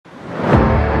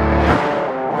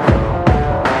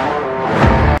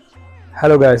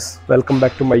Hello guys, welcome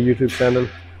back to my YouTube channel.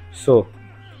 So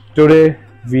today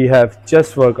we have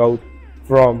chest workout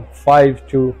from 5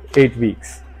 to 8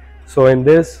 weeks. So in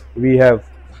this we have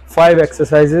 5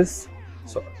 exercises.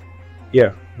 So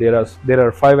yeah, there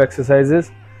are 5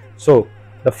 exercises. So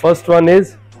the first one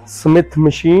is Smith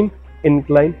machine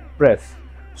incline press.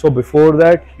 So before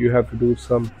that you have to do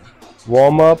some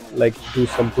warm up, like do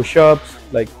some push-ups,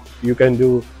 like you can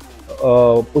do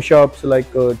push-ups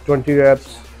like 20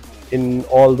 reps in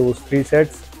all those 3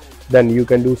 sets. Then you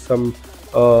can do some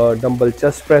dumbbell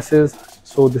chest presses.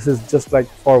 So this is just like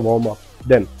for warm up.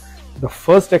 Then the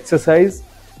first exercise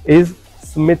is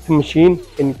Smith machine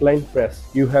incline press.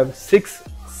 You have 6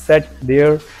 sets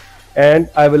there, and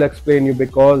I will explain you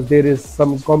because there is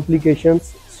some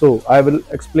complications. So I will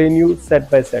explain you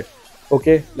set by set.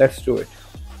 Okay, let's do it.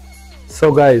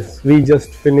 So guys, we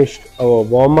just finished our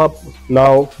warm up.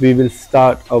 Now we will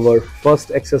start our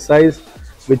first exercise,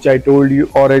 which I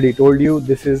already told you.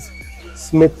 This is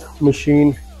Smith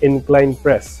machine incline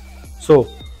press. So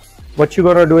what you're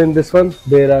gonna do in this one,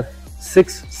 there are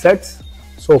 6 sets.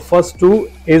 So first 2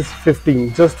 is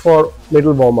 15, just for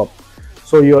little warm up.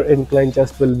 So your incline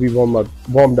chest will be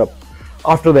warmed up.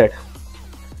 After that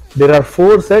there are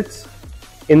 4 sets.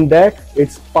 In that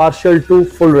it's partial to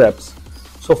full reps.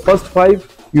 So first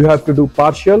 5 you have to do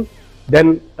partial,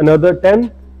 then another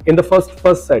 10 in the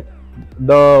first set,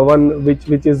 the one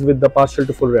which is with the partial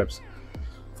to full reps.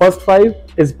 First 5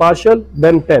 is partial,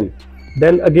 then 10,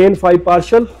 then again 5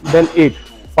 partial, then 8,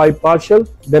 5 partial,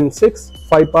 then 6,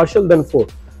 5 partial, then 4.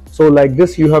 So like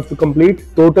this you have to complete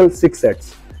total 6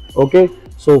 sets. Okay,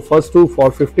 so first 2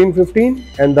 for 15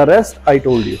 and the rest I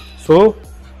told you. So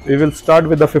we will start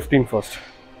with the 15 first.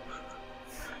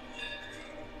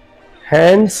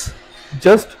 Hands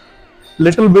just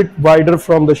little bit wider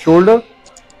from the shoulder.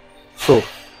 So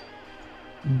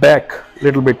back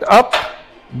little bit up,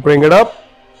 bring it up,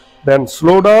 then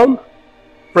slow down,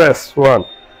 press 1,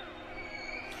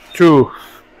 2,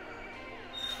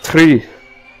 3,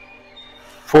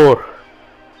 4,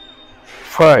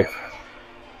 5,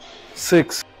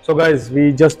 6. So guys,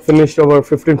 we just finished our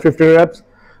 15 reps.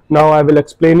 Now I will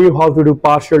explain you how to do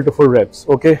partial to full reps.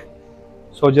 Okay,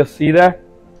 so just see that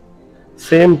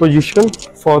same position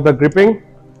for the gripping,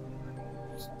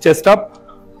 chest up,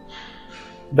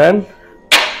 then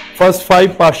first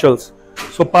 5 partials.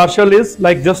 So partial is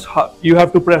like just you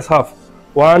have to press half.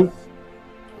 1,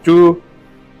 2,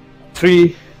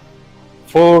 3,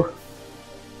 4,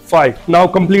 5. Now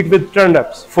complete with 10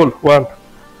 reps full. 1,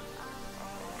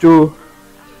 2,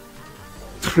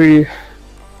 3,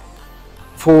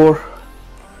 4,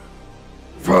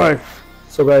 5.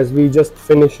 So guys, we just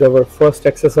finished our first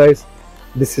exercise.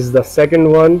 This is the second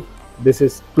one. This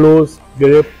is close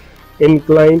grip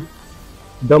incline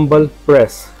dumbbell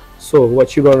press. So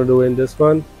what you gonna do in this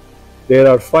one, there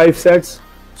are 5 sets.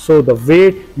 So the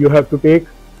weight you have to take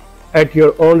at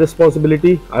your own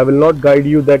responsibility. I will not guide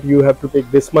you that you have to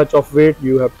take this much of weight,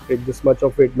 you have to take this much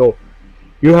of weight. No,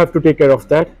 you have to take care of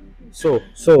that. So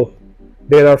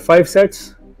there are 5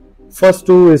 sets. First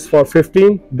 2 is for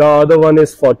 15, the other one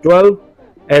is for 12,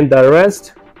 and the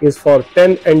rest is for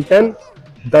 10 and 10.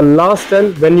 The last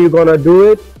 10, when you're gonna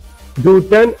do it, do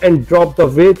 10 and drop the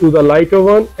weight to the lighter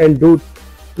one and do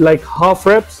like half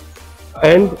reps,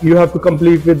 and you have to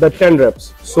complete with the 10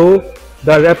 reps. So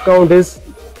the rep count is,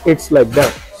 it's like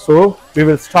that. So we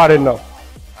will start it now.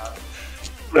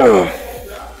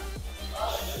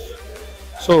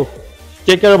 So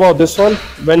take care about this one.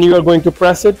 When you are going to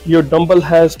press it, your dumbbell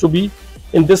has to be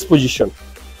in this position.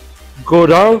 Go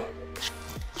down,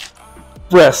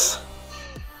 press,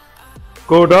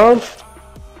 go down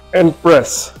and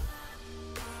press.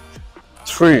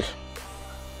 3,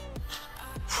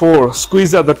 4,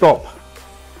 squeeze at the top.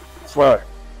 5.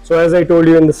 So as I told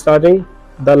you in the starting,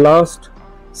 the last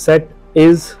set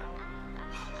is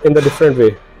in the different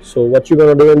way. So what you're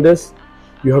gonna do in this,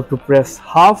 you have to press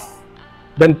half,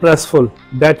 then press full.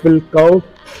 That will count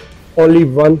only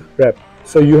 1 rep.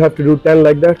 So you have to do 10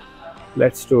 like that.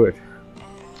 Let's do it.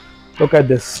 Look at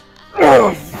this.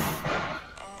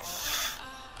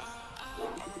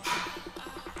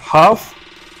 Half,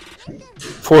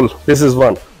 full. This is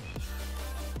 1.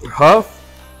 Half,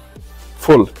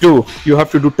 full. 2. You have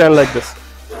to do 10 like this.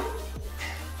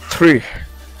 3,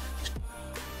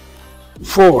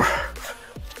 4,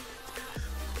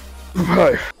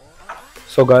 5.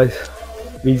 So guys,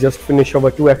 we just finished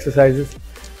our 2 exercises.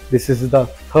 This is the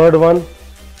third one.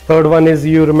 Third one is,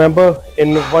 you remember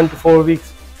in 1 to 4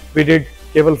 weeks we did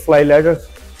cable fly ladders.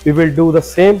 We will do the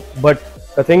same, but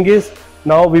the thing is,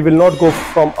 now we will not go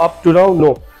from up to down.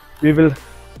 No, we will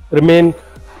remain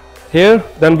here.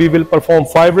 Then we will perform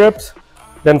 5 reps,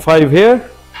 then 5 here,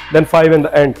 then 5 in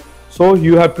the end. So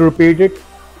you have to repeat it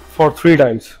for 3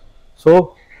 times.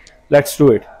 So let's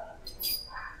do it.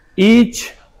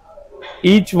 Each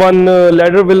one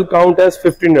ladder will count as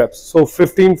 15 reps. So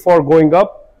 15 for going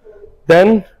up,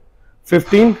 then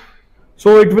 15.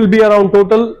 So it will be around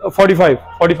total 45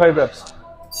 reps.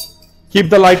 Keep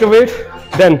the lighter weight.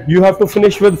 Then you have to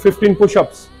finish with 15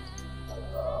 push-ups.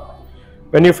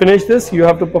 When you finish this, you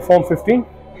have to perform 15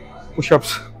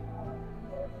 push-ups.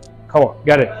 Come on,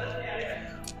 get it.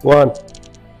 1,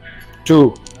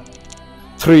 2,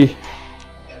 3,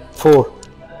 4,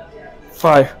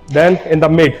 5. Then in the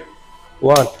mid.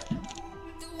 1,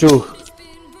 2,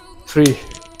 3,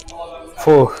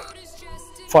 4,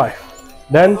 5.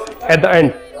 Then at the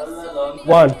end.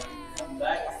 1,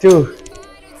 2,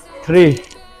 3,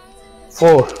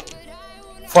 4,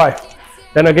 5.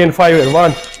 Then again 5 here.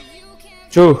 1,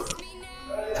 2,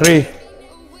 3,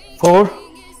 4,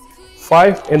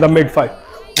 5. In the mid 5.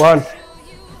 1,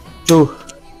 2,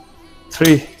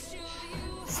 3,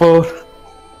 4,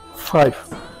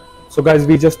 5. So guys,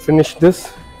 we just finished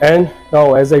this, and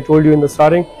now as I told you in the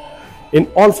starting, in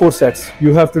all 4 sets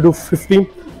you have to do 15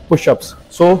 push-ups.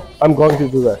 So I'm going to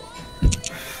do that.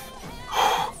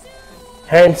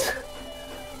 Hands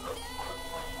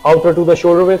outer to the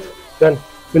shoulder width, then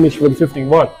finish with 15.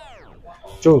 1,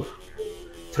 2,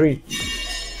 3,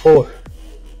 4,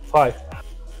 5.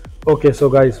 Okay, so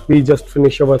guys, we just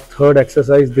finished our 3rd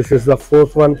exercise. This is the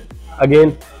 4th one.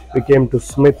 Again, we came to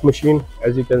Smith machine,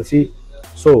 as you can see.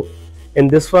 So in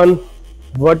this one,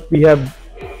 what we have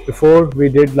before, we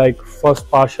did like first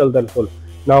partial, then full.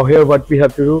 Now here what we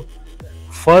have to do,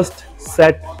 first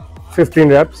set 15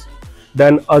 reps,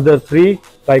 then other 3,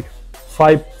 like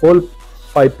 5 full,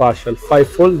 5 partial, 5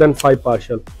 full, then 5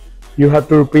 partial. You have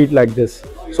to repeat like this.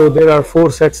 So there are 4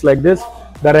 sets like this.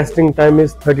 The resting time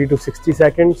is 30 to 60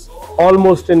 seconds.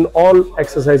 Almost in all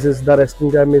exercises the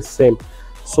resting time is same.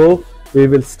 So we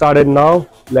will start it now.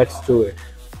 Let's do it.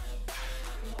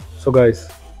 So guys,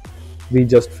 we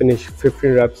just finished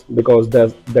 15 reps because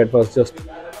that was just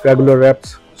regular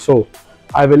reps. So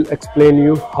I will explain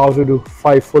you how to do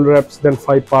 5 full reps, then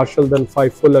 5 partial, then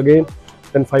 5 full again,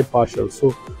 then 5 partial.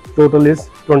 So total is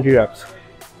 20 reps.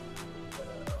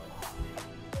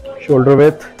 Shoulder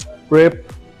width,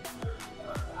 grip,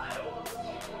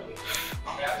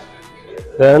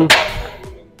 then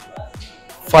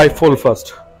 5 full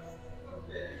first.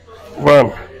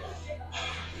 1,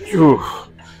 2,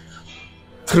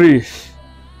 3,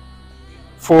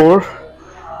 4,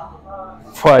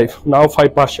 5. Now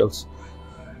 5 partials.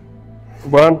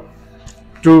 1,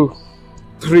 2,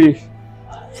 3,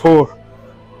 4,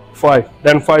 5.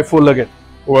 Then 5 full again.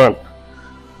 1,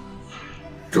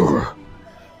 2,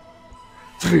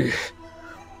 3,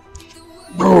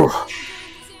 4,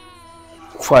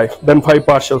 5. Then 5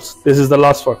 partials. This is the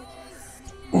last one.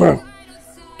 1,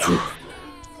 2,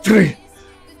 3,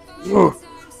 4.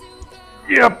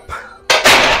 Yep.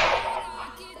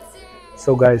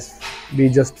 So guys, we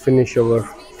just finished our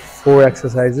 4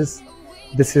 exercises.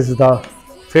 This is the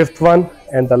 5th one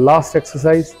and the last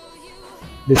exercise.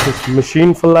 This is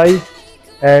machine fly,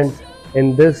 and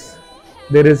in this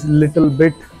there is little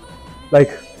bit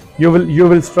like you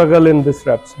will struggle in this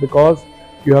reps because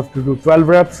you have to do 12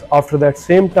 reps. After that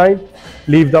same time,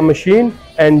 leave the machine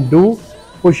and do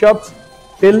push-ups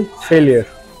till failure.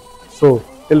 So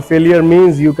till failure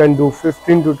means you can do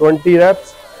 15 to 20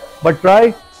 reps, but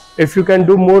try. If you can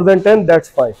do more than 10, that's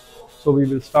fine. So we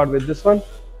will start with this one.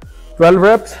 12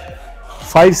 reps,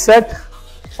 5 set,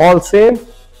 all same.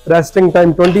 Resting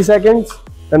time 20 seconds,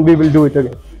 and we will do it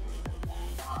again.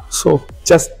 So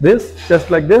just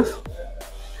like this.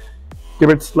 Keep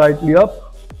it slightly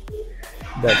up.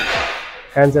 Then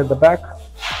hands at the back.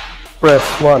 Press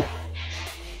 1,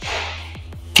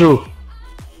 2,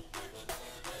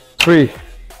 3,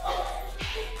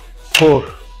 4,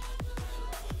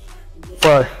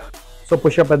 5. So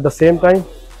push up at the same time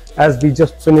as we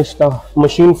just finished the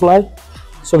machine fly.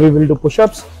 So we will do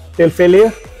push-ups till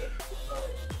failure.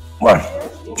 1,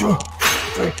 2,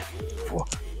 3, 4,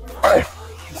 5,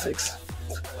 6.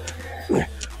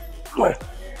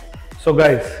 So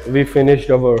guys, we finished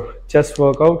our chest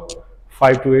workout,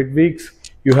 5 to 8 weeks.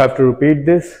 You have to repeat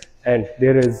this, and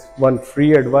there is one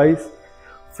free advice.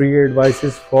 Free advice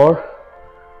is for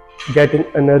getting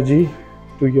energy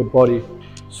to your body.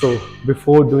 So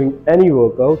before doing any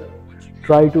workout,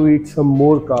 try to eat some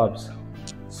more carbs.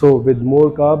 So with more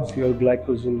carbs, your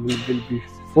glycogen will be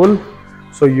full,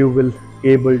 so you will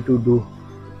able to do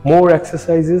more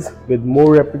exercises with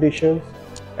more repetitions,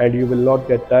 and you will not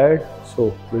get tired.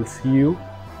 So we'll see you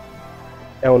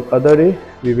on other day.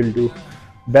 We will do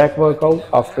back workout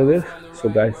after this. So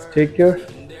guys, take care.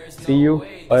 See you.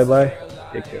 Bye bye.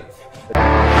 Take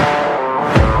care.